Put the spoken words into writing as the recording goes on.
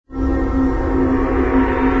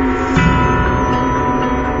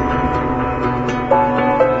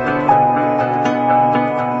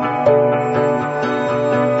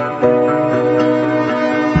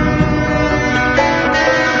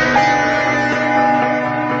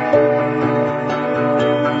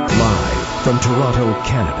From Toronto,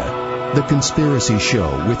 Canada, The Conspiracy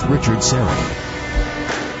Show with Richard Serra.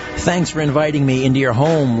 Thanks for inviting me into your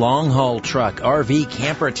home, long-haul truck, RV,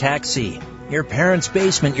 camper, taxi, your parents'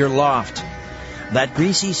 basement, your loft, that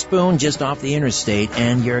greasy spoon just off the interstate,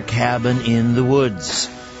 and your cabin in the woods.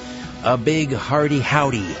 A big hearty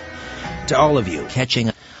howdy to all of you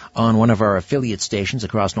catching on one of our affiliate stations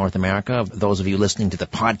across North America. Those of you listening to the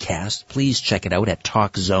podcast, please check it out at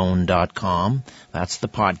TalkZone.com. That's the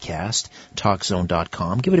podcast,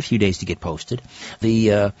 TalkZone.com. Give it a few days to get posted.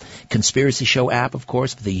 The Conspiracy Show app, of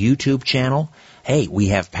course, the YouTube channel. Hey, we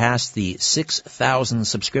have passed the 6,000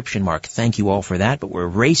 subscription mark. Thank you all for that. But we're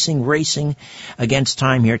racing against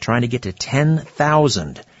time here, trying to get to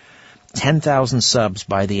 10,000 subs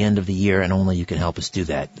by the end of the year, and only you can help us do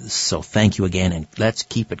that. So thank you again, and let's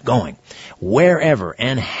keep it going. Wherever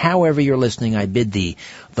and however you're listening, I bid thee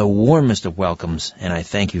the warmest of welcomes, and I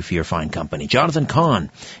thank you for your fine company. Jonathan Cahn,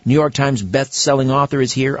 New York Times best-selling author,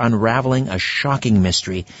 is here unraveling a shocking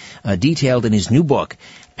mystery detailed in his new book,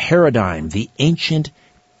 Paradigm, the Ancient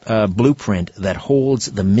Blueprint that holds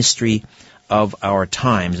the mystery of our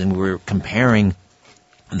times. And we're comparing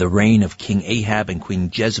the reign of King Ahab and Queen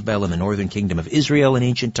Jezebel in the northern kingdom of Israel in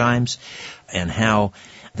ancient times, and how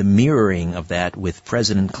the mirroring of that with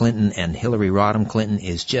President Clinton and Hillary Rodham Clinton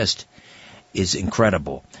is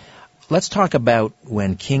incredible. Let's talk about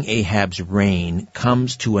when King Ahab's reign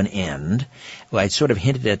comes to an end. Well, I sort of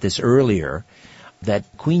hinted at this earlier, that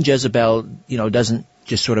Queen Jezebel, doesn't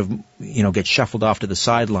just sort of, get shuffled off to the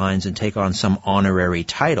sidelines and take on some honorary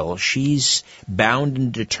title. She's bound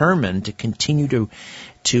and determined to continue to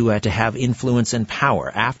have influence and power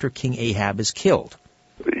after King Ahab is killed.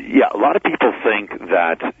 Yeah, a lot of people think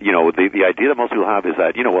that, the idea that most people have is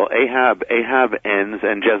that, Ahab ends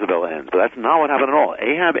and Jezebel ends. But that's not what happened at all.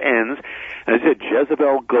 Ahab ends, and as I said,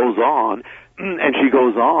 Jezebel goes on, and she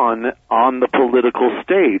goes on the political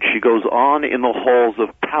stage. She goes on in the halls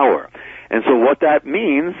of power. And so what that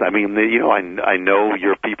means, I know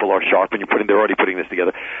your people are sharp and they're already putting this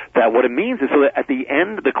together, that what it means is so that at the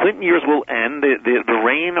end, the Clinton years will end, the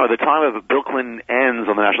reign or the time of Bill Clinton ends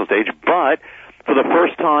on the national stage, but for the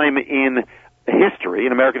first time in history,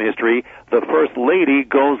 in American history, the First Lady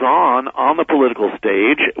goes on the political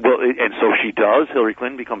stage, and so she does. Hillary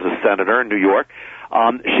Clinton becomes a senator in New York.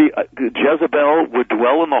 Jezebel would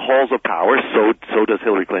dwell in the halls of power, so does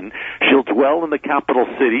Hillary Clinton. She'll dwell in the capital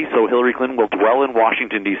city, so Hillary Clinton will dwell in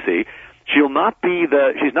Washington, D.C. She's not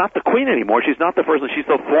the queen anymore. She's not the first lady. She's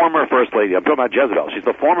the former first lady. I'm talking about Jezebel. She's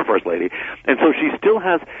the former first lady. And so she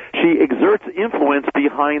exerts influence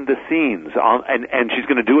behind the scenes, and she's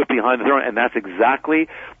going to do it behind the throne, and that's exactly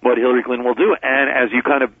what Hillary Clinton will do. And as you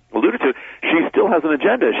kind of alluded to, she still has an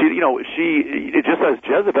agenda. Just as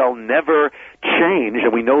Jezebel never changed,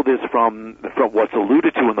 and we know this from what's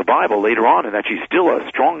alluded to in the Bible later on, and that she's still a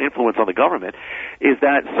strong influence on the government, is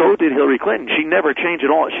that so did Hillary Clinton. She never changed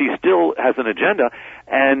at all. She still has an agenda,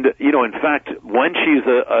 and in fact, when she's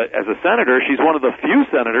as a senator, she's one of the few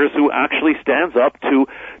senators who actually stands up to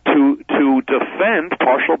defend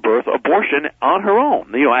partial birth abortion on her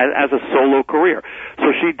own, as a solo career.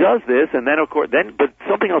 So she does this, and then but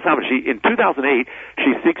something else happens. In 2008,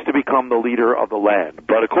 she seeks to become the leader of the land,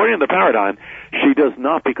 but according to the paradigm, she does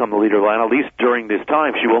not become the leader of the land. At least during this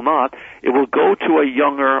time, she will not. It will go to a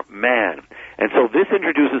younger man. And so this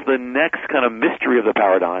introduces the next kind of mystery of the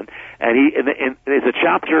paradigm, and there's a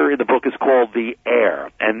chapter in the book is called The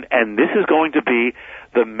Heir, and this is going to be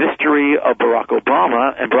the mystery of Barack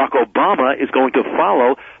Obama, and Barack Obama is going to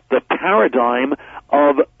follow the paradigm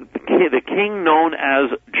of the king known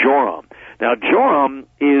as Joram. Now, Joram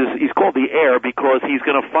he's called the heir because he's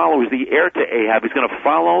the heir to Ahab. He's going to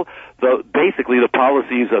follow basically the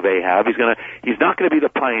policies of Ahab. He's not going to be the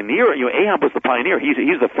pioneer. Ahab was the pioneer.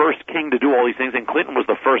 He's the first king to do all these things, and Clinton was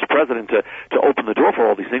the first president to open the door for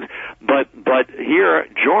all these things. But here,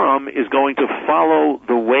 Joram is going to follow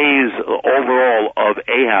the ways overall of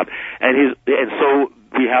Ahab, and so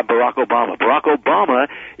we have Barack Obama. Barack Obama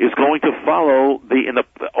is going to follow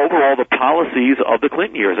overall the policies of the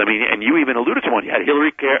Clinton years. And you even alluded to one. You had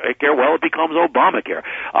Hillary care. Well, it becomes Obamacare.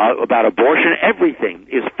 About abortion,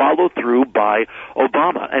 everything is followed through by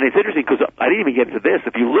Obama. And it's interesting because I didn't even get into this.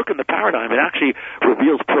 If you look in the paradigm, it actually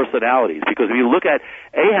reveals personalities. Because if you look at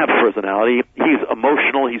Ahab's personality, he's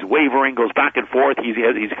emotional, he's wavering, goes back and forth. He's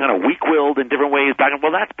kind of weak-willed in different ways.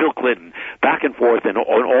 Well, that's Bill Clinton, back and forth and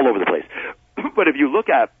all over the place. But if you look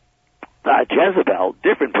at Jezebel,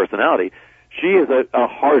 different personality, She is a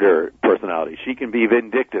harder personality. She can be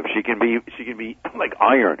vindictive. She can be like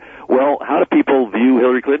iron. Well, how do people view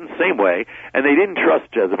Hillary Clinton? Same way, and they didn't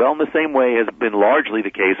trust Jezebel in the same way has been largely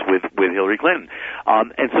the case with Hillary Clinton.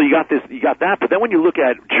 And so you got that. But then when you look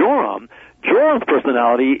at Joram's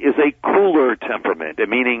personality is a cooler temperament,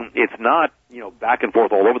 meaning it's not, back and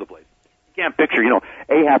forth all over the place. You can't picture,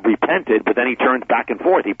 Ahab repented, but then he turns back and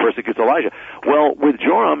forth. He persecutes Elijah. Well, with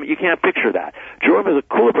Joram, you can't picture that. Joram is a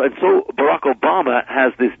cooler, and so Barack Obama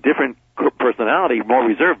has this different personality, more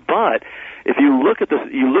reserved. But if you look at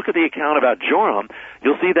the account about Joram,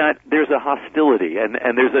 you'll see that there's a hostility, and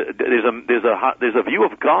there's a view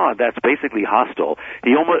of God that's basically hostile.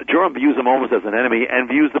 Joram views him almost as an enemy, and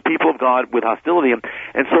views the people of God with hostility.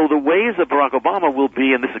 And so the ways of Barack Obama will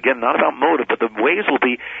be, and this again not about motive, but the ways will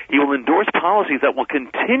be, he will endorse policies that will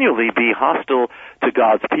continually be hostile to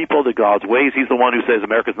God's people, to God's ways. He's the one who says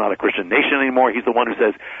America's not a Christian nation anymore. He's the one who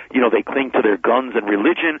says, they cling to their guns and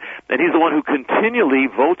religion, and he's the one who continually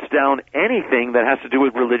votes down anything that has to do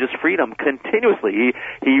with religious freedom continuously.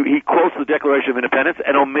 He quotes the Declaration of Independence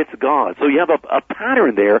and omits God. So you have a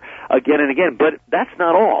pattern there again and again. But that's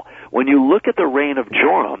not all. When you look at the reign of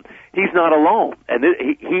Joram, he's not alone, and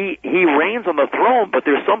he reigns on the throne. But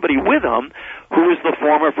there's somebody with him who is the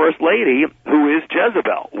former First Lady, who is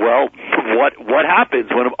Jezebel. Well, what happens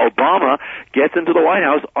when Obama gets into the White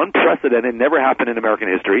House? Unprecedented, never happened in American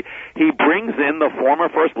history. He brings in the former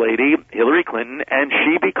First Lady, Hillary Clinton, and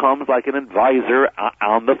she becomes like an advisor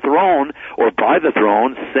on the throne, or by the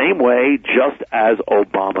throne, same way, just as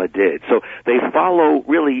Obama did. So they follow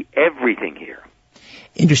really everything here.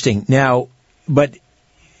 Interesting. Now, but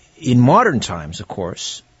in modern times, of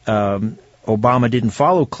course, Obama didn't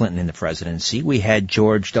follow Clinton in the presidency. We had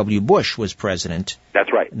George W. Bush was president.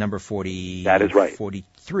 That's right. Number 40. That is right.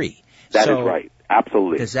 43. That is right.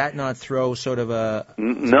 Absolutely. Does that not throw sort of a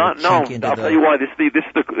no? I'll tell you why.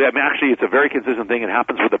 Actually, it's a very consistent thing. It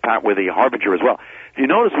happens with the Harbinger as well. If you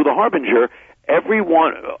notice with the Harbinger,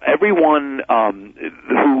 everyone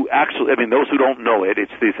who actually, those who don't know it,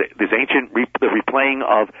 it's this ancient the replaying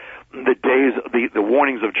of the days, the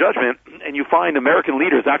warnings of judgment, and you find American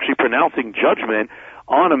leaders actually pronouncing judgment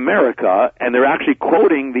on America, and they're actually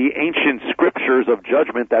quoting the ancient scriptures of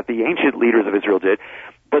judgment that the ancient leaders of Israel did.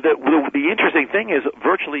 But the interesting thing is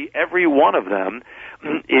virtually every one of them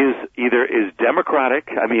is democratic.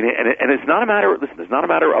 And it's not a matter. Listen, it's not a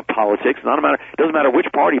matter of politics. It doesn't matter which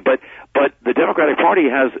party. But the Democratic Party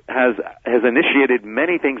has initiated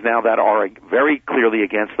many things now that are very clearly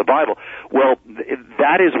against the Bible. Well,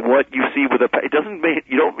 that is what you see with it doesn't mean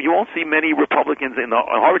you won't see many Republicans in the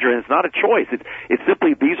Harbinger, and it's not a choice. It's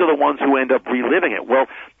simply these are the ones who end up reliving it. Well,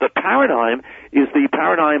 the paradigm is the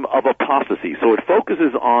paradigm of apostasy. So it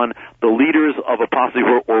focuses on the leaders of apostasy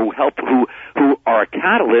who are a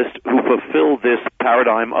catalyst who fulfill this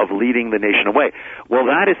paradigm of leading the nation away. Well,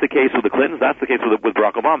 that is the case with the Clintons. That's the case with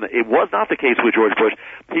Barack Obama. It was not the case with George Bush.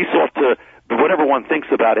 He sought to, whatever one thinks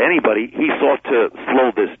about anybody, he sought to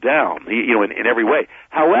slow this down, in every way.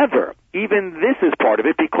 However, even this is part of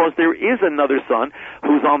it because there is another son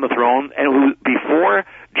who's on the throne and who before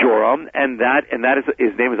Joram, and that is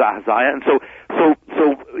his name is Ahaziah, and so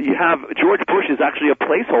you have George Bush is actually a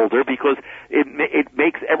placeholder because it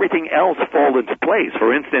makes everything else fall into place.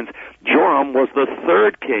 For instance, Joram was the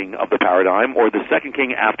third king of the paradigm, or the second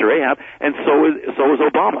king after Ahab, and so is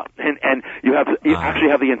Obama, and you actually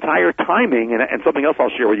have the entire timing, and something else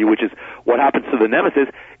I'll share with you, which is what happens to the nemesis.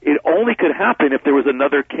 It only could happen if there was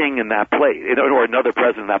another king in that place, or another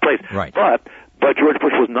president in that place. Right. But George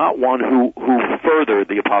Bush was not one who furthered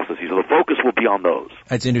the apostasy, so the focus will be on those.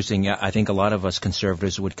 That's interesting. I think a lot of us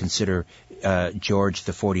conservatives would consider George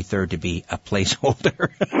the 43rd to be a placeholder.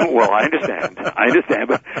 Well, I understand,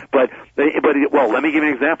 but let me give you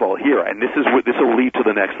an example here, and this will lead to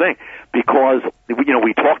the next thing, because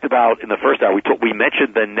we talked about in the first hour we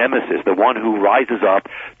mentioned the nemesis, the one who rises up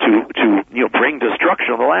to bring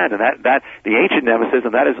destruction on the land, and that the ancient nemesis,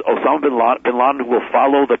 and that is Osama bin Laden, who will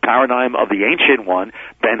follow the paradigm of the ancient one,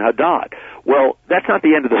 Ben-Hadad. Well, that's not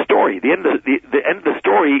the end of the story. The end of the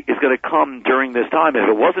story is going to come during this time. If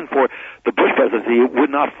it wasn't for the Bush presidency, it would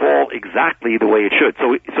not fall exactly the way it should.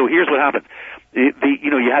 So here's what happens.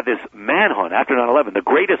 You had this manhunt after 9/11, the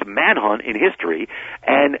greatest manhunt in history,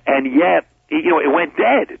 and yet it went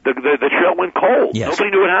dead. The trail went cold. Yes.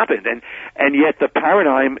 Nobody knew what happened, and yet the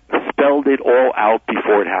paradigm spelled it all out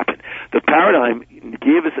before it happened. The paradigm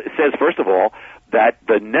says first of all that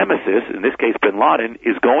the nemesis, in this case bin Laden,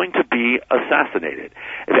 is going to be assassinated,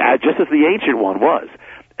 just as the ancient one was.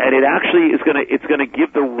 and it actually is it's going to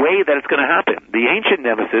give the way that it's going to happen. The ancient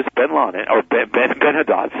nemesis, Ben Laden, or Ben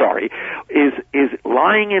Hadad, is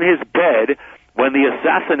lying in his bed when the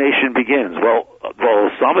assassination begins. Well,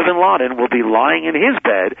 Osama bin Laden will be lying in his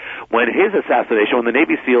bed when his assassination, when the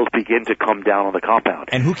Navy SEALs begin to come down on the compound.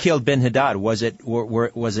 And who killed Ben Hadad? Was it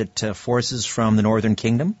forces from the Northern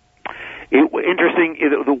Kingdom? Interesting.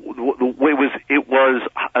 It was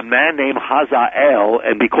a man named Hazael,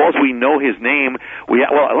 and because we know his name,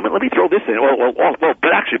 let me throw this in.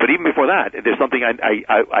 But even before that, there's something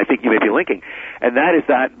I think you may be linking, and that is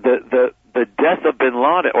that the death of bin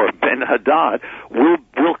Laden or Ben Hadad will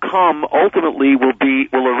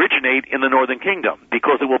originate in the Northern Kingdom,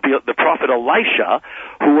 because it will be the prophet Elisha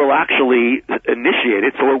who will actually initiate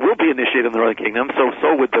it. So it will be initiated in the Northern Kingdom.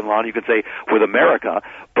 So with bin Laden, you could say with America,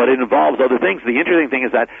 but it involves other things. The interesting thing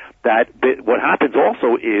is that what happens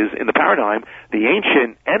also is, in the paradigm, the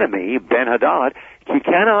ancient enemy, Ben Hadad, he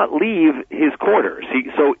cannot leave his quarters.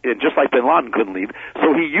 Just like bin Laden couldn't leave,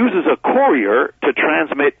 so he uses a courier to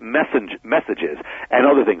transmit messages and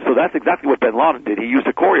other things. So that's exactly what bin Laden did. He used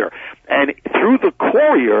a courier, and through the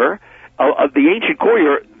courier, of the ancient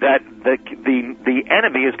courier, that the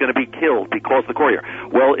enemy is going to be killed because of the courier.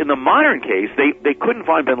 Well, in the modern case, they couldn't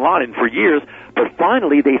find bin Laden for years, but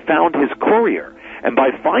finally they found his courier. And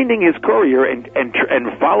by finding his courier and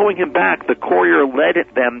following him back, the courier led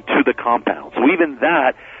them to the compound. So even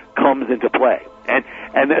that comes into play. And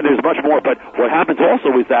then there's much more, but what happens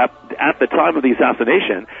also is that at the time of the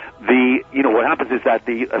assassination, what happens is that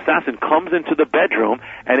the assassin comes into the bedroom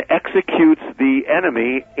and executes the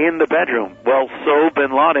enemy in the bedroom. Well, so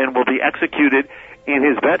bin Laden will be executed in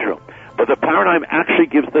his bedroom. But the paradigm actually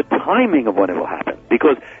gives the timing of when it will happen,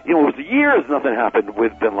 because it was years nothing happened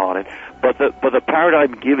with bin Laden, but the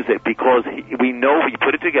paradigm gives it, because we know, we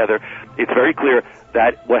put it together. It's very clear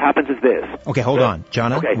that what happens is this. Okay, hold on,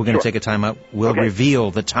 Jonna. Okay, we're going to take a time out. We'll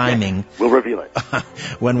reveal the timing. Okay. We'll reveal it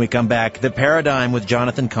when we come back. The Paradigm with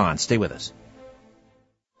Jonathan Cahn. Stay with us.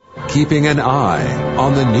 Keeping an eye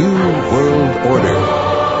on the New World Order.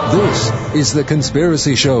 This is The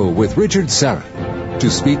Conspiracy Show with Richard Serra. To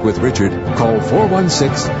speak with Richard, call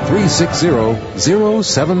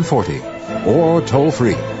 416-360-0740 or toll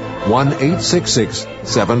free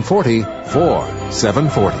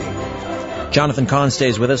 1-866-740-4740. Jonathan Cahn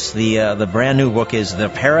stays with us. The brand new book is The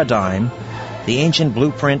Paradigm, the ancient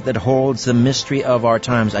blueprint that holds the mystery of our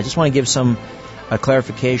times. I just want to give some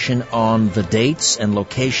clarification on the dates and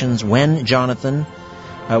locations when Jonathan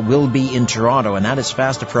will be in Toronto, and that is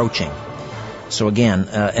fast approaching. So again,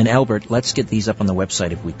 and Albert, let's get these up on the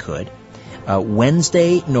website if we could.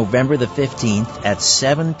 Wednesday, November the 15th at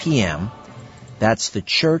 7 p.m., that's the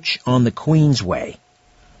Church on the Queensway.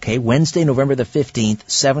 Okay, Wednesday, November the 15th,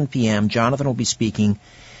 7 p.m., Jonathan will be speaking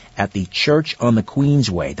at the Church on the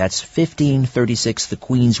Queensway. That's 1536 the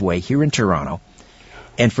Queensway here in Toronto.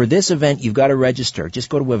 And for this event, you've got to register. Just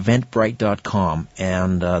go to eventbrite.com,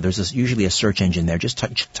 and there's usually a search engine there. Just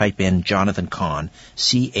type in Jonathan Cahn,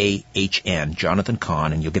 C-A-H-N, Jonathan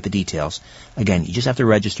Cahn, and you'll get the details. Again, you just have to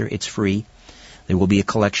register. It's free. There will be a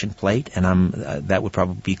collection plate, and that would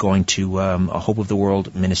probably be going to a Hope of the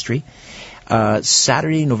World ministry.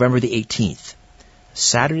 Saturday, November the 18th.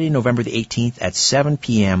 Saturday, November the 18th at 7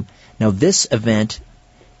 p.m. Now, this event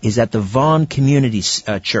is at the Vaughan Community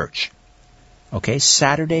Church. Okay,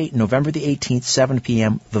 Saturday, November the 18th, 7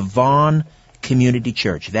 p.m., the Vaughan Community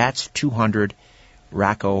Church. That's 200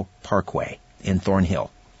 Racco Parkway in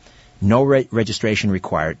Thornhill. No registration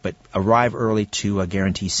required, but arrive early to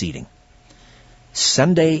guarantee seating.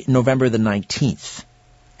 Sunday, November the 19th,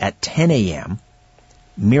 at 10 a.m.,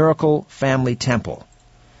 Miracle Family Temple.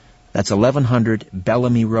 That's 1100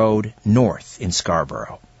 Bellamy Road North in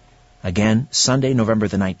Scarborough. Again, Sunday, November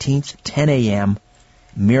the 19th, 10 a.m.,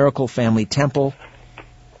 Miracle Family Temple,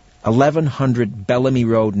 1100 Bellamy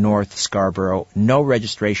Road North, Scarborough. No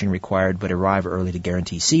registration required, but arrive early to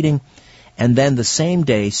guarantee seating. And then the same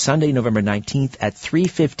day, Sunday, November 19th at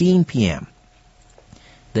 3:15 p.m.,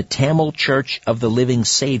 the Tamil Church of the Living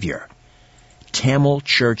Savior. Tamil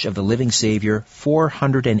Church of the Living Savior,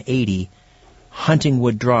 480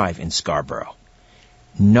 Huntingwood Drive in Scarborough.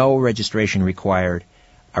 No registration required.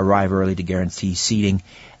 Arrive early to guarantee seating.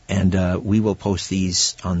 And we will post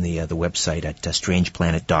these on the website at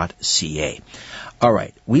strangeplanet.ca. All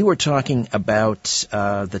right, we were talking about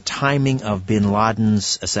the timing of bin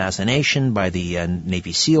Laden's assassination by the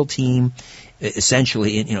Navy SEAL team,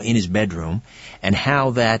 essentially in his bedroom, and how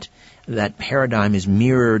that paradigm is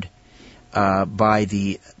mirrored by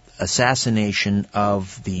the assassination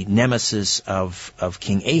of the nemesis of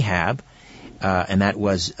King Ahab, and that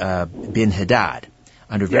was bin Hadad.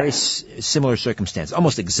 under very similar circumstances,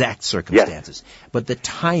 almost exact circumstances. Yes. But the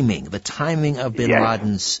timing of bin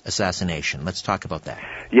Laden's assassination, let's talk about that.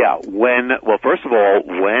 Yeah, first of all,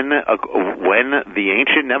 when the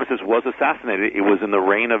ancient nemesis was assassinated, it was in the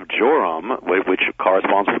reign of Joram, which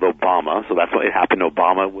corresponds with Obama, so that's why it happened.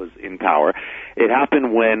 Obama was in power. It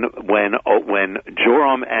happened when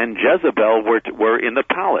Joram and Jezebel were in the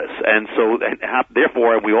palace, and so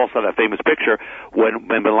therefore we all saw that famous picture when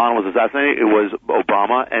bin Laden was assassinated. It was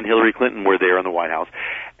Obama and Hillary Clinton were there in the White House.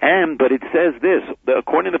 But it says this,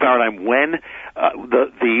 according to the paradigm, when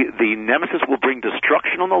the nemesis will bring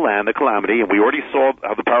destruction on the land, the calamity, and we already saw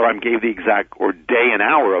how the paradigm gave the exact or day and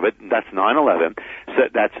hour of it. That's 9/11. So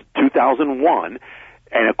that's 2001.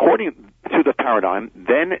 And according to the paradigm,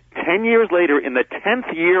 then 10 years later, in the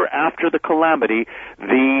 10th year after the calamity,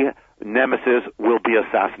 the nemesis will be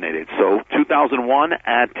assassinated. So 2001,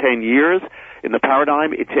 add 10 years. In the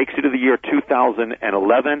paradigm, it takes you to the year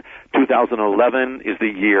 2011. 2011 is the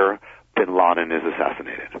year bin Laden is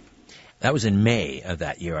assassinated. That was in May of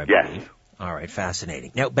that year, I believe. Yes. All right,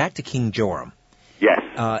 fascinating. Now, back to King Joram. Yes.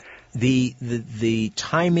 The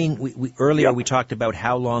timing, we talked about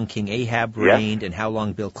how long King Ahab reigned and how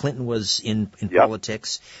long Bill Clinton was in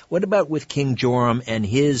politics. What about with King Joram and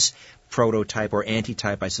his prototype or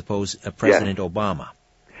antitype, I suppose, President Obama?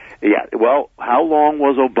 Yeah, well, how long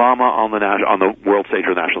was Obama on the world stage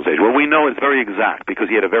or national stage? Well, we know it's very exact because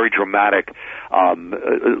he had a very dramatic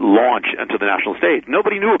launch into the national stage.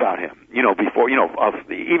 Nobody knew about him, before,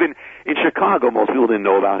 even in Chicago, most people didn't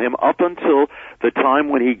know about him up until the time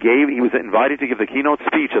when he was invited to give the keynote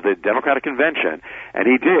speech at the Democratic Convention, and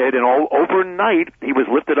he did, and overnight he was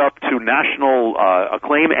lifted up to national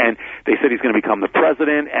acclaim, and they said he's going to become the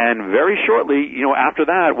president, and very shortly, after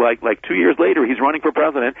that, like 2 years later, he's running for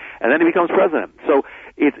president, and then he becomes president. So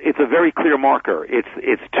it's a very clear marker. It's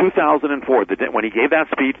 2004. When he gave that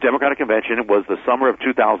speech, Democratic Convention, it was the summer of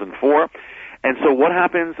 2004. And so what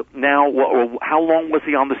happens now, how long was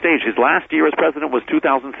he on the stage? His last year as president was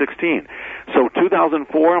 2016. So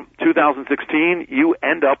 2004, 2016, you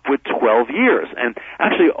end up with 12 years. And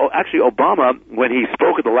actually Obama, when he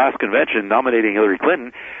spoke at the last convention nominating Hillary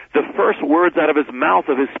Clinton, the first words out of his mouth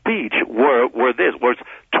of his speech were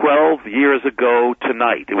 12 years ago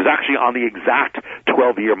tonight. It was actually on the exact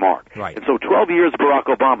 12-year mark. Right. And so 12 years Barack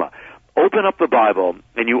Obama. Open up the Bible,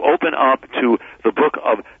 and you open up to the book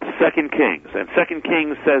of 2 Kings. And 2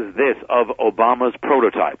 Kings says this of Obama's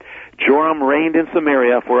prototype. Joram reigned in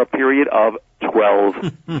Samaria for a period of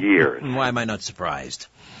 12 years. Why am I not surprised?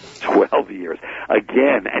 12 years.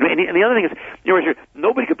 Again. And the other thing is,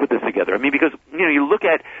 nobody could put this together. I mean, because, you look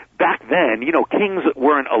at back then, kings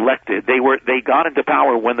weren't elected. They got into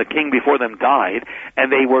power when the king before them died,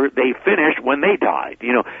 and they finished when they died,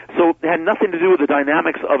 So it had nothing to do with the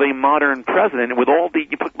dynamics of a modern president with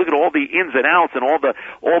look at all the ins and outs and all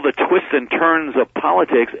the twists and turns of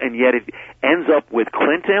politics, and yet it ends up with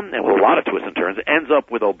Clinton, and with a lot of twists and turns, ends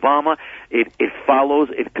up with Obama. It follows,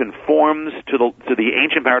 it conforms to the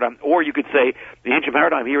ancient paradigm, or you could say the ancient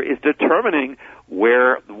paradigm here is determining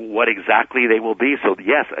what exactly they will be. So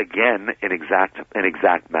yes, again, an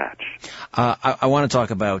exact match. I want to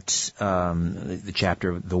talk about the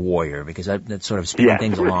chapter The Warrior, because that's sort of speeding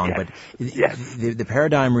things along. But the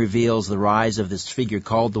paradigm reveals the rise of this figure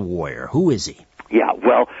called the Warrior. Who is he? Yeah,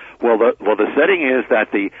 well, the setting is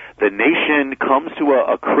that the nation comes to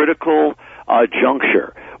a critical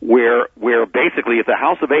juncture where basically if the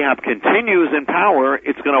house of Ahab continues in power,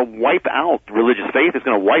 it's going to wipe out religious faith, it's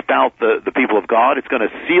going to wipe out the people of God, it's going to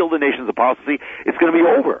seal the nation's apostasy, it's going to be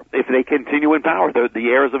over if they continue in power, the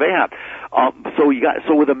heirs of Ahab.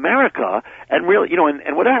 So with America, and really,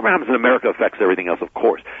 and whatever happens in America affects everything else, of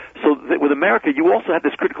course. So with America, you also have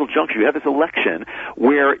this critical juncture. You have this election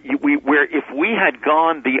where if we had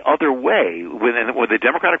gone the other way with the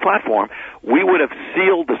Democratic platform, we would have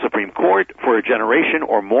sealed the Supreme Court for a generation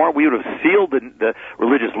or more. We would have sealed the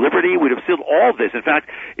religious liberty. We would have sealed all of this. In fact,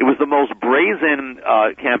 it was the most brazen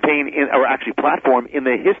campaign platform in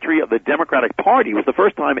the history of the Democratic Party. It was the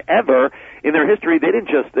first time ever in their history they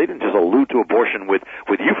didn't just allude to abortion with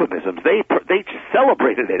euphemisms. They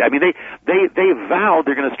celebrated it. I mean, they vowed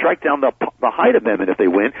they're going to strike down the Hyde Amendment if they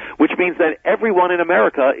win, which means that everyone in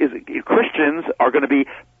America Christians are going to be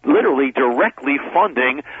literally directly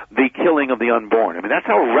funding the killing of the unborn. I mean, that's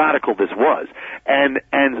how radical this was. And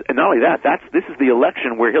not only that, this is the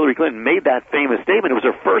election where Hillary Clinton made that famous statement. It was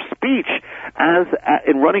her first speech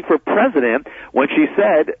in running for president when she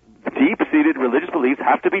said, deep-seated religious beliefs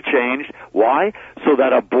have to be changed. Why? So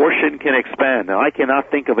that abortion can expand. Now, I cannot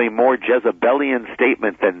think of a more Jezebelian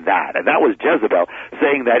statement than that. And that was Jezebel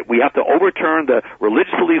saying that we have to overturn the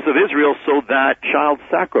religious beliefs of Israel so that child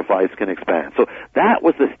sacrifice can expand. So that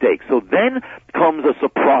was the stake. So then comes a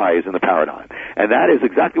surprise in the paradigm. And that is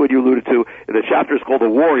exactly what you alluded to. The chapter is called The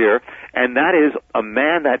Warrior, and that is a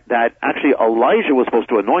man that actually Elijah was supposed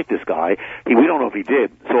to anoint this guy. We don't know if he did.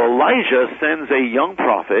 So Elijah sends a young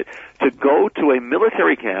prophet to go to a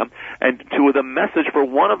military camp and with a message for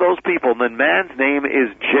one of those people. And the man's name is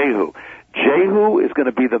Jehu. Jehu is going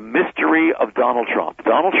to be the mystery of Donald Trump.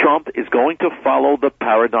 Donald Trump is going to follow the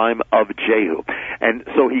paradigm of Jehu. And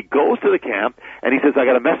so he goes to the camp, and he says, I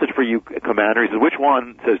got a message for you, Commander. He says, which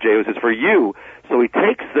one? Says Jehu. He says, for you. So he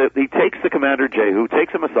takes the Commander Jehu,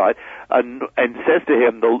 takes him aside, and says to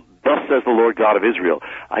him, thus says the Lord God of Israel.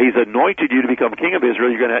 He's anointed you to become king of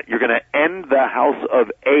Israel. You're gonna end the house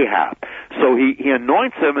of Ahab. So he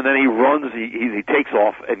anoints him, and then he runs, he takes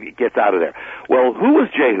off and gets out of there. Well, who was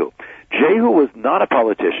Jehu? Jehu was not a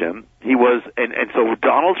politician. He was, and so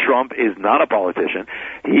Donald Trump is not a politician.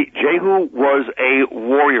 Jehu was a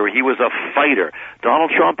warrior. He was a fighter.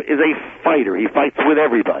 Donald Trump is a fighter. He fights with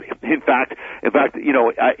everybody. In fact,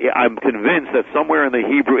 I'm convinced that somewhere in the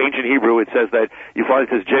ancient Hebrew, it says that you find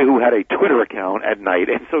it says Jehu had a Twitter account at night,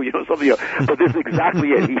 and so but this is exactly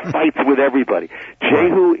it. He fights with everybody.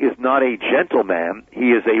 Jehu is not a gentleman.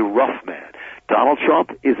 He is a rough man. Donald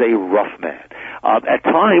Trump is a rough man. At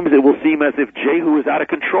times, it will seem as if Jehu is out of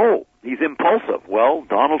control. He's impulsive. Well,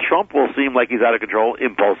 Donald Trump will seem like he's out of control,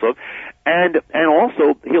 impulsive, and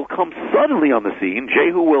also he'll come suddenly on the scene.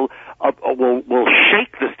 Jehu will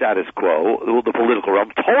shake the status quo, the political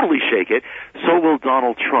realm, totally shake it. So will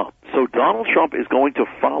Donald Trump. So Donald Trump is going to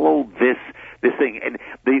follow this thing and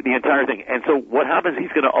the entire thing. And so what happens?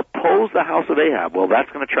 He's going to oppose the house of Ahab. Well, that's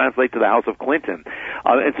going to translate to the house of Clinton.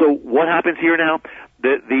 And so what happens here now?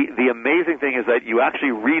 The amazing thing is that you actually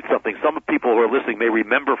read something. Some people who are listening may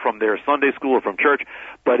remember from their Sunday school or from church,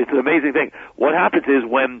 but it's an amazing thing. What happens is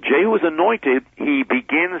when Jehu is anointed, he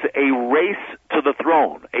begins a race to the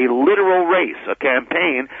throne, a literal race, a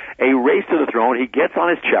campaign, a race to the throne. He gets on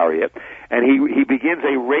his chariot, and he begins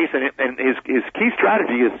a race, and his key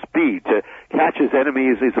strategy is speed, to catch his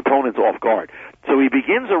enemies, his opponents off guard. So he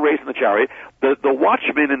begins a race in the chariot. The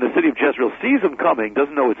watchman in the city of Jezreel sees him coming,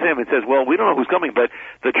 doesn't know it's him, and says, well, we don't know who's coming, but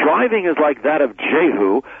the driving is like that of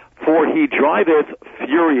Jehu, for he driveth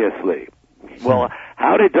furiously. Well,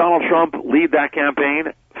 how did Donald Trump lead that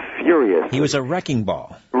campaign? Furiously. He was a wrecking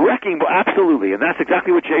ball. Wrecking ball, absolutely, and that's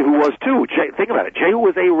exactly what Jehu was too. Think about it. Jehu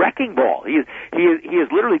was a wrecking ball. He is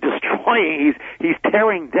literally destroying. He's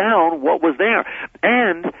tearing down what was there.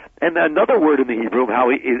 And another word in the Hebrew of how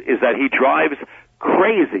is that he drives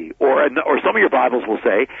crazy, or some of your Bibles will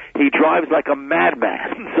say he drives like a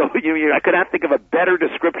madman. So I could not think of a better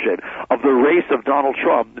description of the race of Donald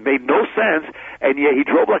Trump. It made no sense, and yet he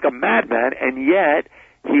drove like a madman, and yet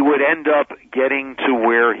he would end up getting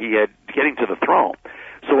to the throne.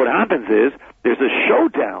 So what happens is there's a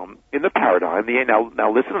showdown in the paradigm.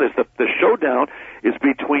 Now listen to this. The showdown is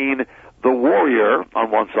between the warrior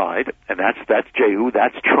on one side, and that's Jehu,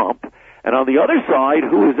 that's Trump. And on the other side,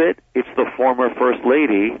 who is it? It's the former First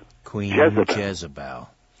Lady, Queen Jezebel.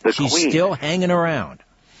 She's queen. Still hanging around.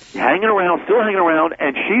 Still hanging around,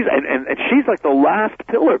 and she's like the last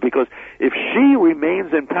pillar, because if she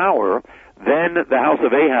remains in power, then the house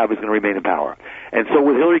of Ahab is going to remain in power. And so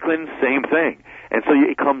with Hillary Clinton, same thing. And so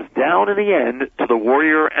it comes down in the end to the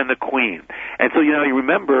warrior and the queen. And so, you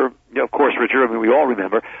remember, of course, Richard, we all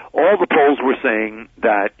remember, all the polls were saying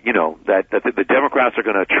that, that the Democrats are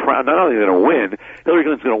going to not only going to win, Hillary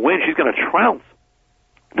Clinton's going to win, she's going to trounce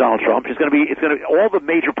Donald Trump. All the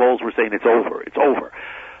major polls were saying it's over.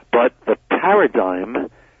 But the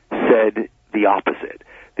paradigm said the opposite.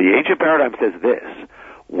 The ancient paradigm says this: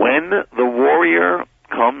 when the warrior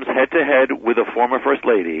comes head-to-head with a former First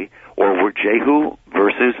Lady, or Jehu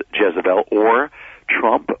versus Jezebel, or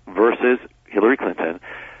Trump versus Hillary Clinton,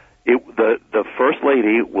 the First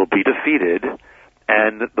Lady will be defeated,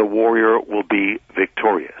 and the warrior will be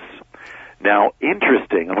victorious. Now,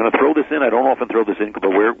 interesting, I'm going to throw this in. I don't often throw this in, but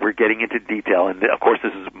we're getting into detail, and of course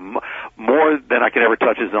this is more than I can ever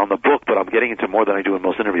touch is on the book, but I'm getting into more than I do in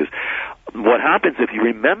most interviews. What happens, if you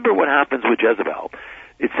remember what happens with Jezebel,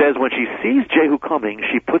 it says when she sees Jehu coming,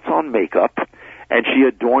 she puts on makeup and she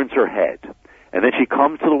adorns her head. And then she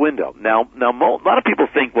comes to the window. Now, a lot of people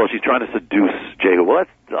think, well, she's trying to seduce Jehu. Well,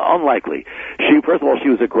 unlikely. First of all, she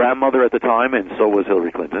was a grandmother at the time, and so was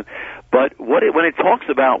Hillary Clinton. But when it talks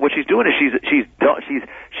about what she's doing is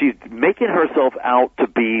she's making herself out to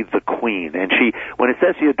be the queen, and when it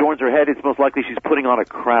says she adorns her head, it's most likely she's putting on a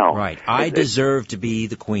crown. Right. I deserve to be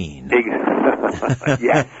the queen.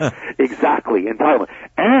 Yes, exactly, entirely.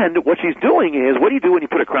 And what she's doing is, what do you do when you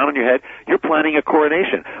put a crown on your head? You're planning a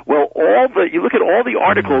coronation. Well, you look at all the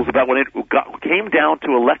articles about when it came down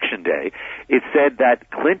to Election Day, it said that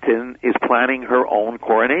Clinton is planning her own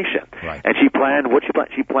coronation. Right. And she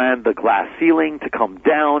planned the glass ceiling to come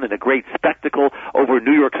down in a great spectacle over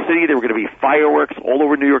New York City. There were going to be fireworks all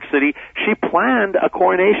over New York City. She planned a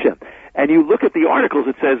coronation. And you look at the articles,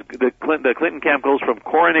 it says the Clinton camp goes from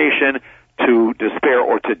coronation to despair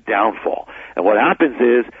or to downfall. And what happens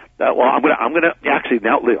is, I'm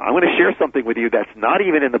going to share something with you that's not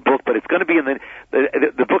even in the book, but it's going to be in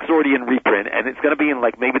the book's already in reprint, and it's going to be in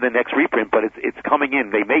like maybe the next reprint, but it's coming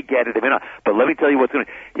in. They may get it, they may not. But let me tell you what's going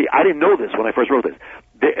to. I didn't know this when I first wrote this.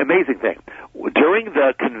 The amazing thing, during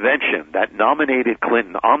the convention that nominated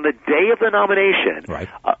Clinton, on the day of the nomination, right,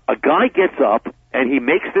 a guy gets up and he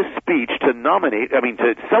makes this speech to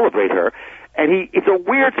celebrate her. And it's a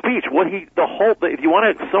weird speech. If you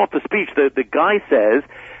want to sum up the speech, the guy says,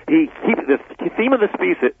 the theme of the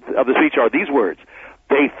speech are these words: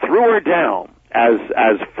 they threw her down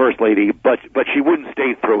as first lady, but she wouldn't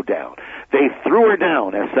stay thrown down. They threw her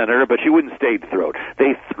down as senator, but she wouldn't stay thrown.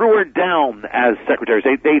 They threw her down as secretary.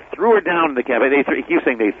 They threw her down in the campaign. He keeps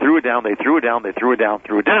saying they threw her down, they threw her down, they threw her down,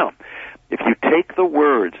 threw her down. If you take the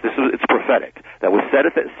words, it's prophetic, that was said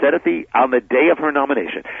on the day of her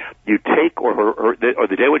nomination, you take, or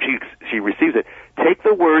the day when she receives it, take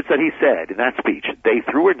the words that he said in that speech, they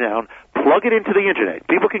threw her down, plug it into the internet.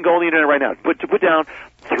 People can go on the internet right now, put down,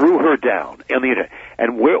 threw her down on the internet.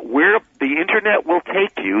 And where the internet will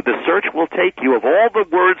take you, the search will take you, of all the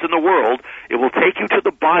words in the world, it will take you to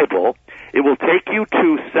the Bible. It will take you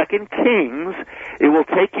to 2 Kings. It will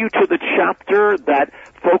take you to the chapter that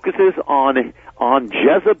focuses on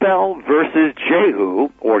Jezebel versus Jehu,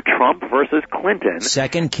 or Trump versus Clinton.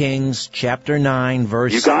 2 Kings chapter 9,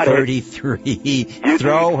 verse 33.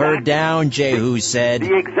 Throw her down, Jehu said.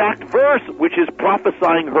 The exact verse, which is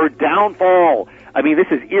prophesying her downfall. I mean, this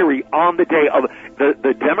is eerie. On the day of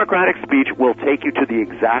the Democratic speech will take you to the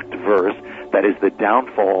exact verse that is the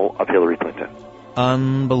downfall of Hillary Clinton.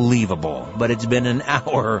 Unbelievable. But it's been an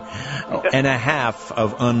hour and a half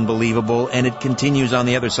of unbelievable, and it continues on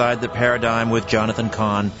the other side, the paradigm with Jonathan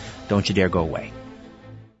Cahn. Don't you dare go away.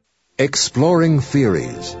 Exploring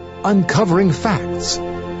theories, uncovering facts,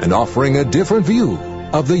 and offering a different view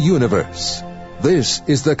of the universe. This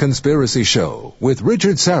is The Conspiracy Show with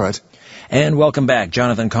Richard Serrett. And welcome back.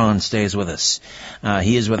 Jonathan Cahn stays with us.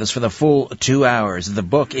 He is with us for the full 2 hours. The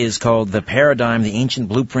book is called The Paradigm, the Ancient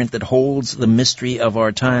Blueprint That Holds the Mystery of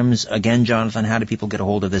Our Times. Again, Jonathan, how do people get a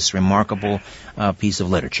hold of this remarkable piece of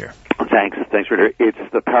literature? Thanks, Richard.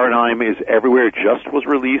 The Paradigm is everywhere. It just was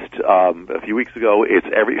released a few weeks ago. It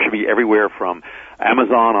should be everywhere from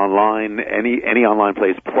Amazon online, any online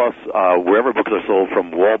place, plus wherever books are sold,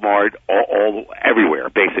 from Walmart, all everywhere.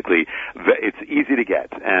 Basically, it's easy to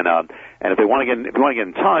get. And if they want to get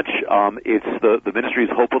in touch, it's the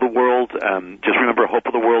ministry's Hope of the World. Just remember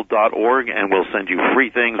hopeoftheworld.org, and we'll send you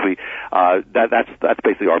free things. That's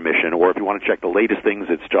basically our mission. Or if you want to check the latest things,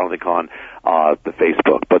 it's Jonathan Cahn, the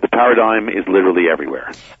Facebook. But the Paradigm is literally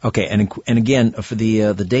everywhere. Okay, and again, for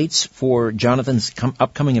the dates for Jonathan's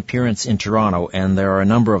upcoming appearance in Toronto, and there are a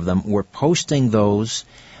number of them, we're posting those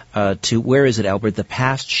to, where is it, Albert? The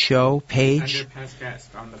past show page? Under past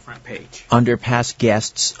guests on the front page. Under past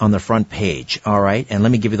guests on the front page. All right. And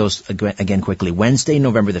let me give you those again quickly. Wednesday,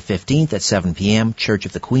 November the 15th at 7 p.m., Church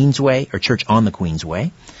of the Queensway, or Church on the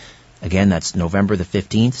Queensway. Again, that's November the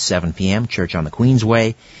 15th, 7 p.m., Church on the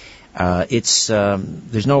Queensway.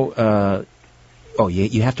 There's no,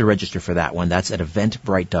 you have to register for that one. That's at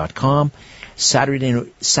eventbrite.com.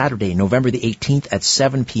 Saturday, November the 18th at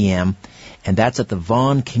 7 p.m., and that's at the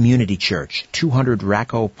Vaughan Community Church, 200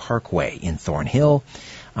 Racco Parkway in Thornhill.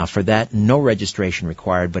 For that, no registration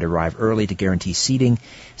required, but arrive early to guarantee seating.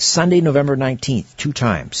 Sunday, November 19th, 2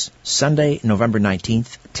 times. Sunday, November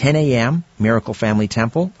 19th, 10 a.m., Miracle Family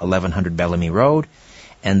Temple, 1100 Bellamy Road.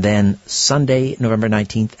 And then Sunday, November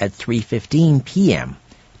 19th at 3:15 p.m.,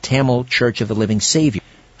 Tamil Church of the Living Savior,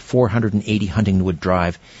 480 Huntingwood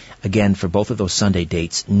Drive. Again, for both of those Sunday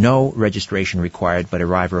dates, no registration required, but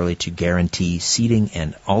arrive early to guarantee seating,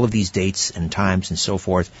 and all of these dates and times and so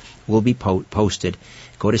forth will be posted.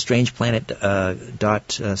 Go to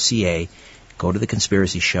strangeplanet.ca, go to The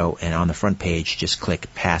Conspiracy Show, and on the front page, just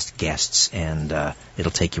click Past Guests, and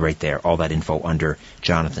it'll take you right there. All that info under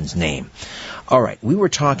Jonathan's name. All right, we were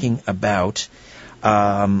talking about,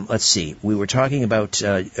 we were talking about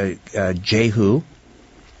Jehu,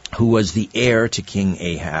 who was the heir to King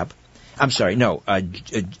Ahab. I'm sorry, no,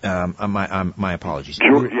 my apologies.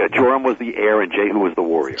 Joram was the heir and Jehu was the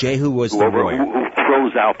warrior. Jehu was the warrior. Who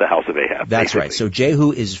throws out the house of Ahab. That's basically. Right. So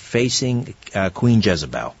Jehu is facing Queen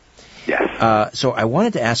Jezebel. Yes. So I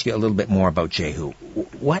wanted to ask you a little bit more about Jehu.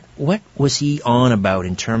 What was he on about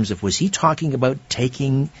in terms of, was he talking about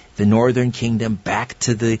taking the northern kingdom back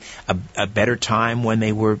to a better time when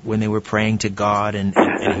they were praying to God and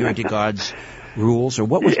adhering to God's rules, or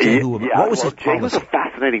what was Jehu about? What was his policy? Jehu was a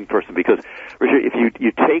fascinating person because, Richard, if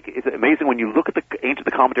you take, it's amazing when you look at the ancient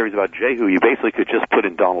commentaries about Jehu, you basically could just put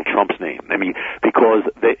in Donald Trump's name. I mean, because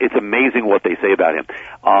it's amazing what they say about him.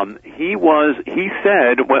 He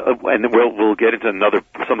said, and we'll get into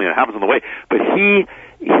something that happens on the way, but he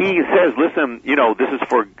says, listen, this is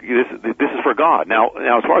for God. Now,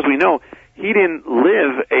 as far as we know, he didn't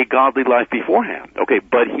live a godly life beforehand. Okay,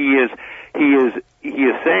 but he is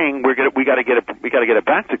saying we got to get it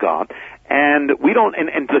back to God, and we don't.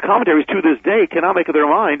 And the commentaries to this day cannot make up their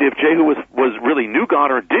mind if Jehu was really knew God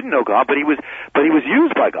or didn't know God, but he was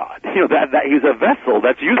used by God. That he's a vessel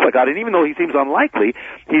that's used by God, and even though he seems unlikely,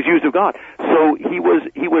 he's used of God. So he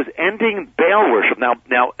was ending Baal worship now,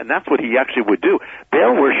 and that's what he actually would do.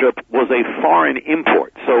 Baal worship was a foreign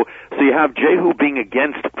import. So you have Jehu being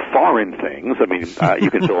against foreign things. I mean, you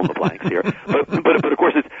can fill in the blanks here, but of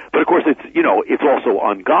course it's also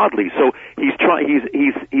ungodly. So he's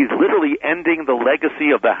literally ending the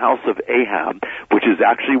legacy of the house of Ahab, which is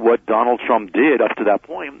actually what Donald Trump did up to that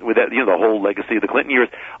point with that, the whole legacy of the Clinton years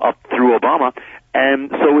up through Obama.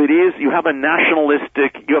 And so you have a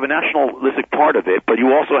nationalistic part of it, but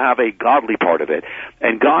you also have a godly part of it.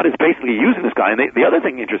 And God is basically using this guy. And the other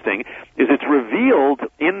thing interesting is it's revealed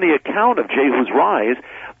in the account of Jehu's rise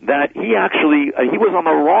that he actually he was on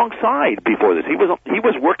the wrong side before this. He was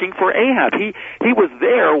working for Ahab. He was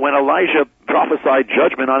there when Elijah prophesied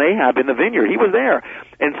judgment on Ahab in the vineyard. He was there.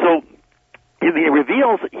 And so it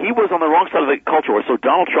reveals he was on the wrong side of the culture war. So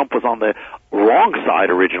Donald Trump was on the wrong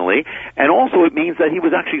side originally, and also it means that he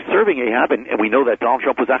was actually serving Ahab, and we know that Donald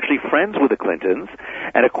Trump was actually friends with the Clintons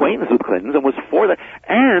and acquaintance with the Clintons and was for that.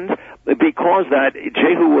 And because that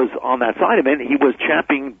Jehu was on that side of it, he was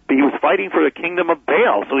fighting for the kingdom of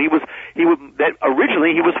Baal. So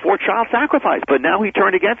originally he was for child sacrifice, but now he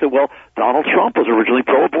turned against it. Well, Donald Trump was originally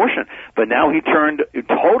pro-abortion, but now he turned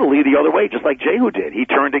totally the other way, just like Jehu did. He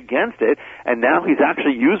turned against it, and now he's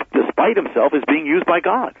actually used, despite himself, as being used by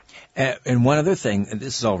God. And one other thing, and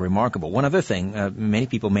this is all remarkable, one other thing many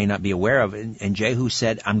people may not be aware of, and Jehu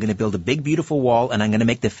said, I'm going to build a big, beautiful wall, and I'm going to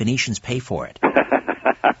make the Phoenicians pay for it.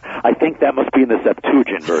 I think that must be in the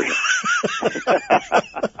Septuagint version.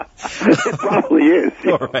 It probably is.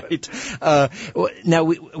 All right.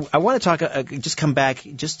 Now, I want to talk,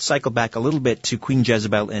 cycle back a little bit to Queen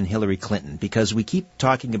Jezebel and Hillary Clinton, because we keep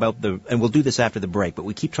talking about and we'll do this after the break, but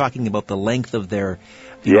we keep talking about the length of their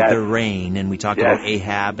reign, and we talked about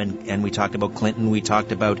Ahab, and we talked about Clinton, we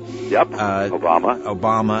talked about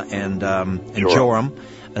Obama and Joram.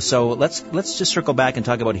 So let's just circle back and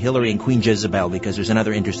talk about Hillary and Queen Jezebel, because there's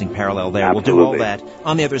another interesting parallel there. Absolutely. We'll do all that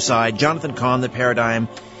on the other side. Jonathan Cahn, The Paradigm,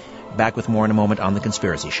 back with more in a moment on The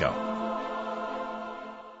Conspiracy Show.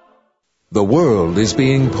 The world is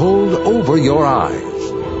being pulled over your eyes.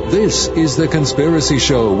 This is The Conspiracy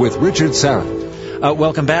Show with Richard Serra.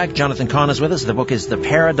 Welcome back. Jonathan Cahn is with us. The book is The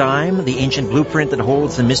Paradigm, the ancient blueprint that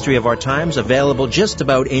holds the mystery of our times, available just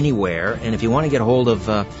about anywhere. And if you want to get a hold of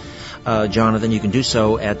Jonathan, you can do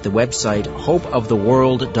so at the website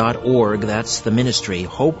hopeoftheworld.org. That's the ministry,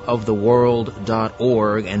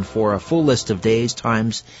 hopeoftheworld.org. And for a full list of days,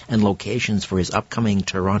 times, and locations for his upcoming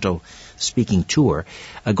Toronto speaking tour,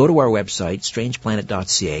 go to our website,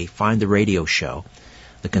 strangeplanet.ca, find the radio show,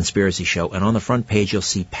 The Conspiracy Show, and on the front page you'll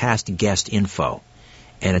see past guest info,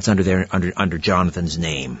 and it's under Jonathan's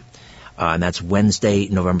name. And that's Wednesday,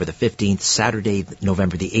 November the 15th, Saturday,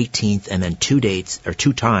 November the 18th, and then two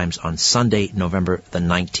times on Sunday, November the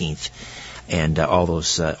 19th. And all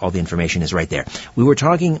the information is right there. We were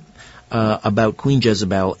talking about Queen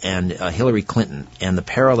Jezebel and Hillary Clinton and the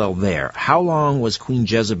parallel there. How long was Queen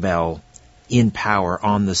Jezebel in power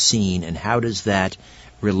on the scene, and how does that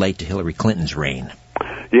relate to Hillary Clinton's reign?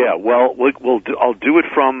 Yeah, well, I'll do it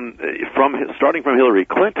from starting from Hillary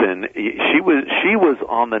Clinton. She was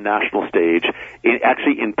on the national stage,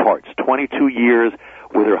 actually in parts. 22 years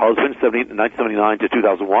with her husband, 1979 to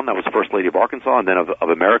 2001. That was First Lady of Arkansas and then of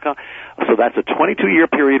America. So that's a 22-year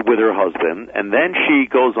period with her husband. And then she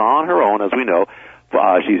goes on her own, as we know.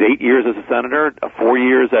 She's 8 years as a senator, 4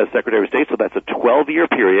 years as Secretary of State, so that's a 12-year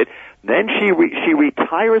period. Then she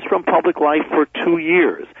retires from public life for 2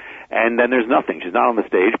 years. And then there's nothing. She's not on the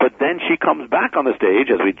stage, but then she comes back on the stage,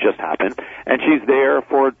 as we just happened, and she's there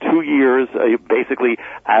for 2 years, basically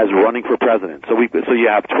as running for president. So you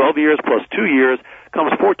have 12 years plus 2 years,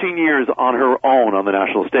 comes 14 years on her own on the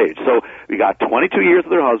national stage. So we got 22 years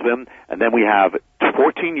with her husband, and then we have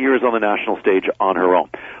 14 years on the national stage on her own.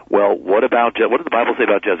 Well, what does the Bible say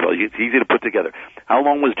about Jezebel? It's easy to put together. How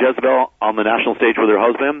long was Jezebel on the national stage with her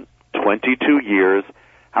husband? 22 years.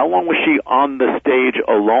 How long was she on the stage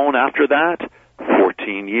alone after that?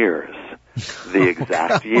 14 years. The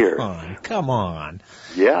exact years. Come on.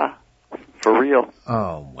 Yeah, for real.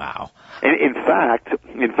 Oh, wow. And in fact,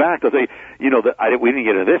 I'll say, we didn't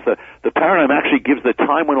get into this. The paradigm actually gives the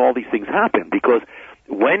time when all these things happen, because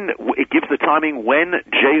when it gives the timing when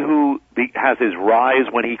Jehu has his rise,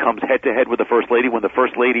 when he comes head to head with the First Lady, when the former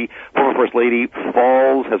First Lady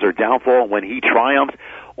falls, has her downfall, when he triumphs,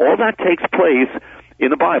 all that takes place in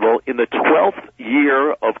the Bible in the 12th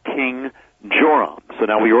year of King Joram. So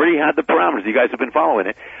now we already had the parameters. You guys have been following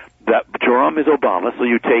it. That Joram is Obama, so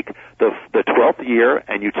you take the 12th year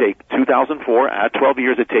and you take 2004, add 12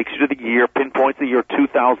 years, it takes you to the year, pinpoints the year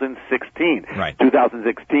 2016. Right.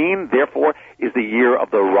 2016, therefore, is the year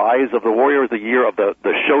of the rise of the warrior, is the year of the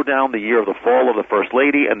showdown, the year of the fall of the First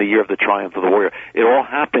Lady, and the year of the triumph of the warrior. It all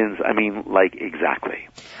happens, exactly.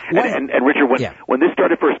 And Richard, when this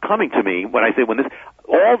started first coming to me,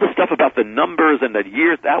 all the stuff about the numbers and the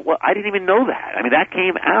years, I didn't even know that. That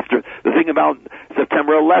came after. The thing about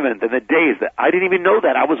September 11th and the days, that I didn't even know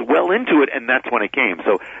that. I was well into it, and that's when it came.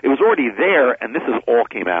 So it was already there, and this all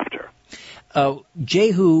came after.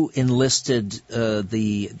 Jehu enlisted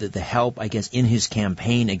the help, I guess, in his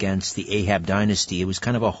campaign against the Ahab dynasty. It was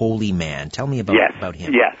kind of a holy man. Tell me about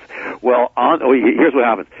him. Yes. Well, here's what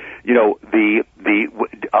happens.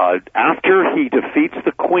 After he defeats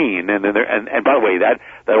the queen, and by the way, that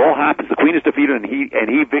all happens. The queen is defeated, and he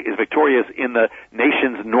is victorious in the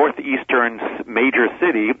nation's northeastern major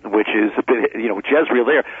city, which is Jezreel.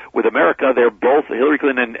 There with America, they're both Hillary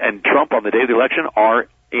Clinton and Trump on the day of the election are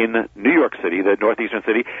in New York City, the northeastern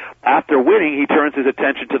city. After winning, he turns his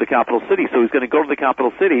attention to the capital city. So he's going to go to the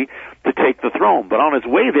capital city to take the throne. But on his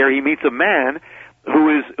way there, he meets a man who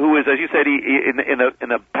is, as you said, in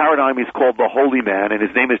the paradigm, he's called the holy man, and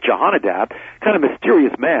his name is Jehonadab, kind of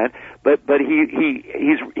mysterious man, but he's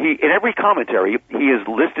in every commentary, he is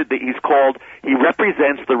listed that he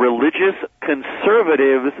represents the religious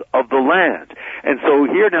conservatives of the land. And so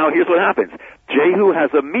here's what happens. Jehu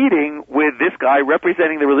has a meeting with this guy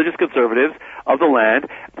representing the religious conservatives of the land,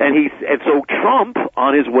 and so Trump,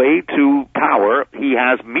 on his way to power, he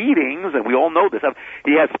has meetings, and we all know this.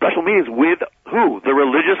 He has special meetings with who? The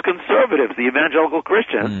religious conservatives, the evangelical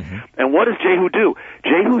Christians. Mm-hmm. And what does Jehu do?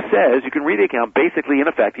 Jehu says, you can read the account, basically, in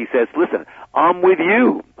effect, he says, listen, I'm with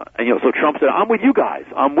you. And so Trump said, I'm with you guys.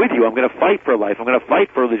 I'm with you. I'm going to fight for life. I'm going to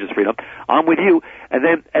fight for religious freedom. I'm with you. And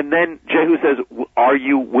then Jehu says, will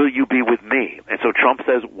you be with me? And so Trump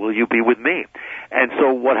says, will you be with me? And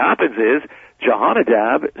so what happens is,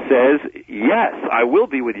 Jehonadab says, yes, I will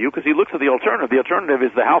be with you, because he looks at the alternative. The alternative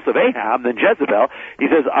is the house of Ahab, then Jezebel. He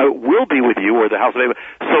says, I will be with you, or the house of Ahab.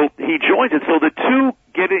 So he joins it. So the two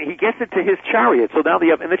he gets into his chariot. So now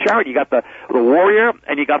in the chariot, you got the warrior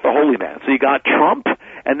and you got the holy man. So you got Trump,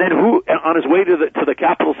 and then who, on his way to the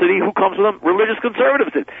capital city, who comes with him? Religious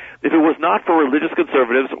conservatives. If it was not for religious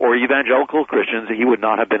conservatives or evangelical Christians, he would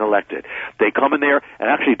not have been elected. They come in there,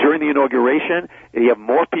 and actually during the inauguration, you have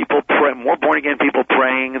more born-again people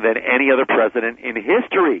praying than any other president in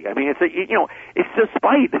history. It's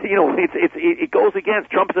despite, it goes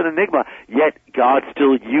against. Trump's an enigma, yet God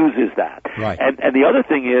still uses that. Right. And the other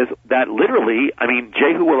thing is that literally,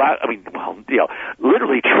 Jehu will,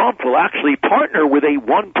 literally Trump will actually partner with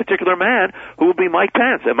one particular man who will be Mike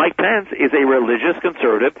Pence. And Mike Pence is a religious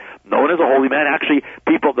conservative, known as a holy man. Actually,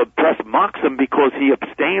 the press mocks him because he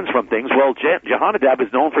abstains from things. Well, Jehonadab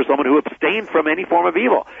is known for someone who abstained from any form of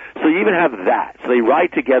evil. So you even have that. So they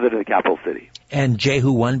ride together to the capital city. And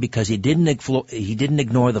Jehu won because he didn't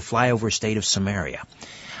ignore the flyover state of Samaria.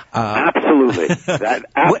 Absolutely.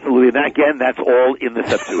 Absolutely. And again, that's all in the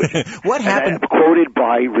Septuagint. What happened? Quoted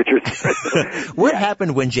by Richard. What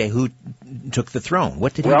happened when Jehu took the throne?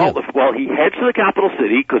 What did he do? Well, he heads to the capital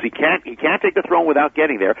city because he can't take the throne without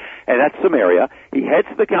getting there, and that's Samaria. He heads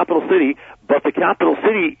to the capital city, but the capital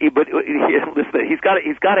city, listen, he's got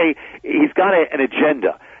an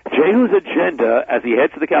agenda. Jehu's agenda as he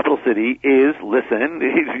heads to the capital city is,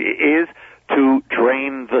 is to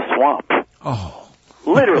drain the swamp. Oh.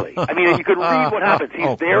 Literally. I mean, you can read what happens.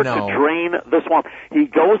 He's there to drain the swamp. He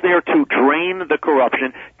goes there to drain the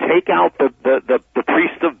corruption, take out the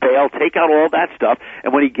priests of Baal, take out all that stuff. And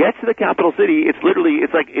when he gets to the capital city, it's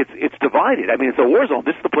divided. I mean, it's a war zone.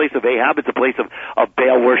 This is the place of Ahab. It's a place of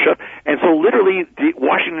Baal worship. And so literally,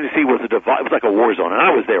 Washington, D.C. was it was like a war zone. And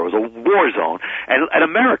I was there. It was a war zone. And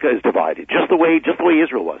America is divided, just the way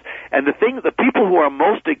Israel was. And the people who are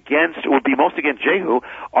would be most against Jehu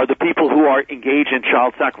are the people who are engaged in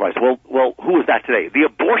child sacrifice. Well, who is that today? The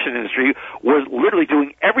abortion industry was literally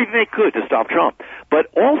doing everything they could to stop Trump. But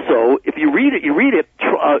also, if you read it,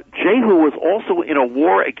 Jehu was also in a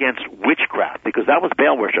war against witchcraft, because that was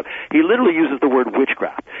Baal worship. He literally uses the word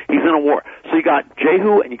witchcraft. He's in a war. So you got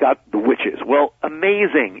Jehu and you got the witches. Well,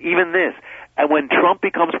 amazing. Even this. And when Trump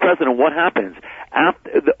becomes president, what happens?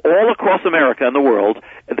 All across America and the world,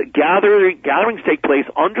 the gatherings take place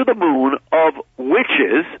under the moon of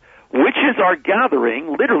witches. Witches are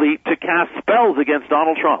gathering, literally, to cast spells against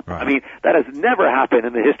Donald Trump. Right. I mean, that has never happened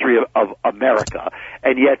in the history of America,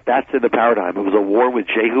 and yet that's in the paradigm. It was a war with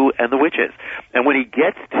Jehu and the witches. And when he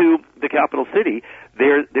gets to the capital city,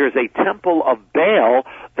 there's a temple of Baal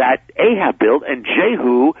that Ahab built, and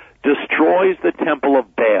Jehu destroys the temple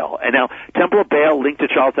of Baal. And now, temple of Baal linked to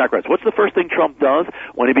child sacrifice. What's the first thing Trump does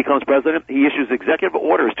when he becomes president? He issues executive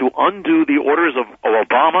orders to undo the orders of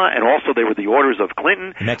Obama, and also they were the orders of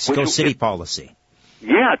Clinton. Mexico City policy.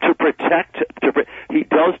 Yeah, to protect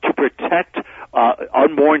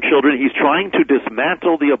unborn children. He's trying to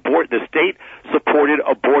dismantle the state-supported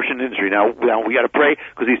abortion industry. Now we got to pray,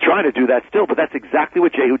 because he's trying to do that still. But that's exactly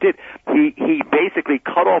what Jehu did. He basically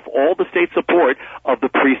cut off all the state support of the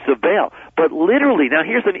priests of Baal. But literally, now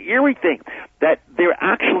here's an eerie thing, that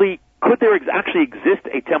could there actually exist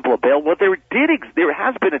a temple of Baal? Well, there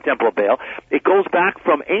has been a temple of Baal. It goes back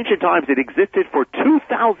from ancient times. It existed for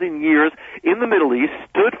 2,000 years in the Middle East,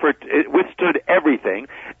 it withstood everything.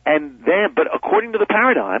 But according to the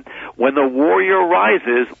paradigm, when the warrior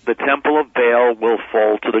rises, the temple of Baal will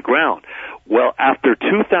fall to the ground. Well, after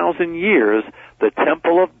 2,000 years, the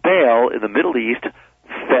temple of Baal in the Middle East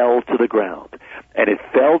fell to the ground. And it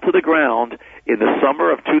fell to the ground in the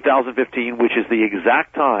summer of 2015, which is the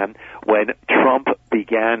exact time when Trump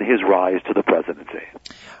began his rise to the presidency.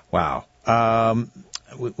 Wow.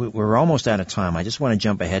 We're almost out of time. I just want to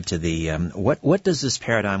jump ahead to the what does this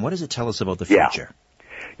paradigm, what does it tell us about the future?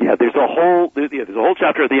 Yeah, there's a whole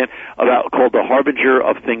chapter at the end called the harbinger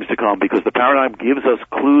of things to come, because the paradigm gives us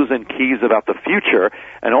clues and keys about the future,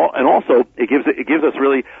 and also it gives us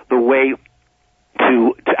really the way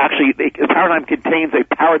to actually, the paradigm contains a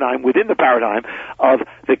paradigm within the paradigm of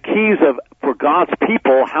the keys for God's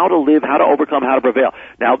people, how to live, how to overcome, how to prevail.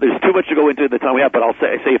 Now, there's too much to go into the time we have, but I'll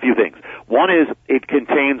say a few things. One is it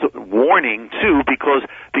contains warning too, because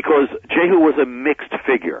Jehu was a mixed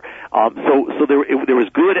figure. So there was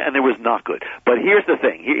good and there was not good. But here's the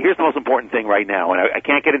thing. Here's the most important thing right now, and I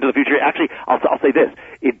can't get into the future. Actually, I'll say this.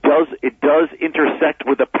 It does intersect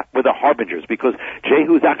with the harbingers, because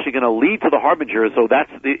Jehu is actually going to lead to the harbingers. So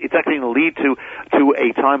it's actually going to lead to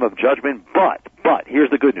a time of judgment. But here's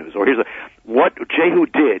the good news, what Jehu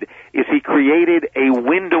did is he created a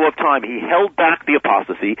window of time. He held back the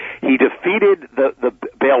apostasy. He defeated the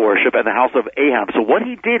Baal worship and the house of Ahab. So what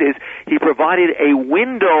he did is he provided a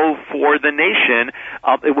window for the nation.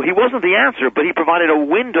 He wasn't the answer, but he provided a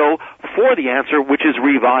window for the answer, which is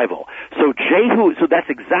revival. So that's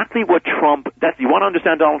exactly what you want to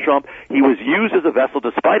understand Donald Trump. He was used as a vessel,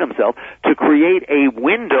 despite himself, to create a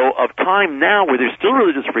window of time now where there's still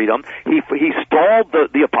religious freedom. He stalled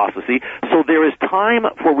the apostasy. So there is time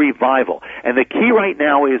for revival. And the key right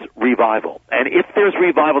now is revival. And if there's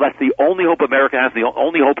revival, that's the only hope America has, the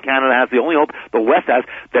only hope Canada has, the only hope the West has,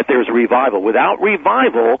 that there's revival. Without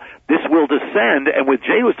revival, this will descend, and with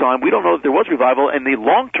Jehu's time, we don't know if there was revival, and the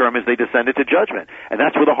long term is they descended to judgment. And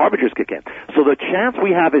that's where the harbingers kick in. So the chance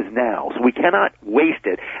we have is now, so we cannot waste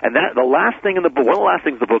it. And one of the last things in the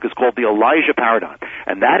book is called the Elijah paradigm.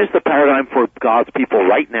 And that is the paradigm for God's people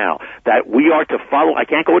right now, that we are to follow. I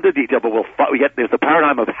can't go into detail, but there's the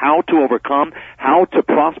paradigm of how to overcome, how to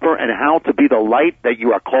prosper, and how to be the light that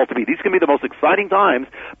you are called to be. These can be the most exciting times,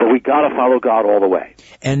 but we got to follow God all the way.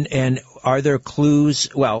 And are there clues?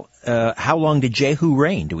 Well, how long did Jehu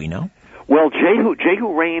reign? Do we know? Well, Jehu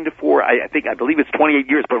reigned for I believe it's 28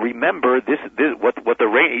 years. But remember, this what the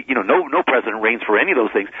reign, no president reigns for any of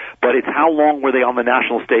those things. But it's how long were they on the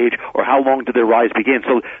national stage, or how long did their rise begin?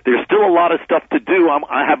 So there's still a lot of stuff to do.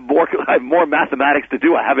 I have more mathematics to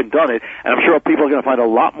do. I haven't done it, and I'm sure people are going to find a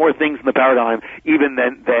lot more things in the paradigm even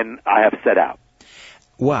than I have set out.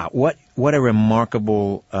 Wow, what a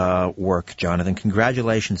remarkable work, Jonathan.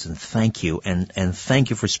 Congratulations and thank you. And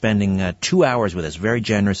thank you for spending 2 hours with us. Very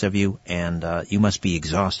generous of you, and you must be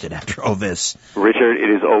exhausted after all this. Richard,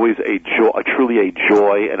 it is always truly a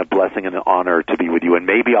joy and a blessing and an honor to be with you. And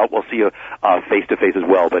maybe we'll see you face-to-face as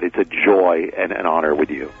well, but it's a joy and an honor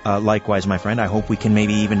with you. Likewise, my friend. I hope we can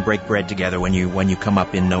maybe even break bread together when you come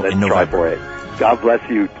up in November. Let's try for it. God bless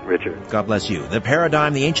you, Richard. God bless you. The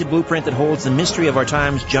Paradigm, the ancient blueprint that holds the mystery of our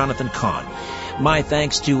times, Jonathan Cahn. My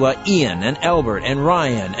thanks to Ian and Albert and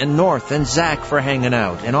Ryan and North and Zach for hanging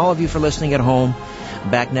out, and all of you for listening at home.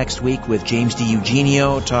 Back next week with James D.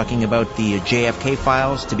 Eugenio talking about the JFK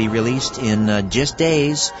files to be released in just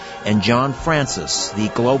days, and John Francis, the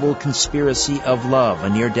global conspiracy of love, a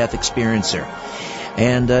near-death experiencer.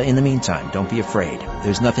 And in the meantime, don't be afraid.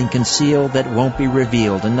 There's nothing concealed that won't be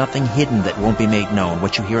revealed, and nothing hidden that won't be made known.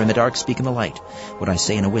 What you hear in the dark, speak in the light. What I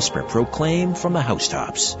say in a whisper, proclaim from the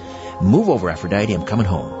housetops. Move over, Aphrodite, I'm coming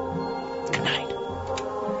home. Good night.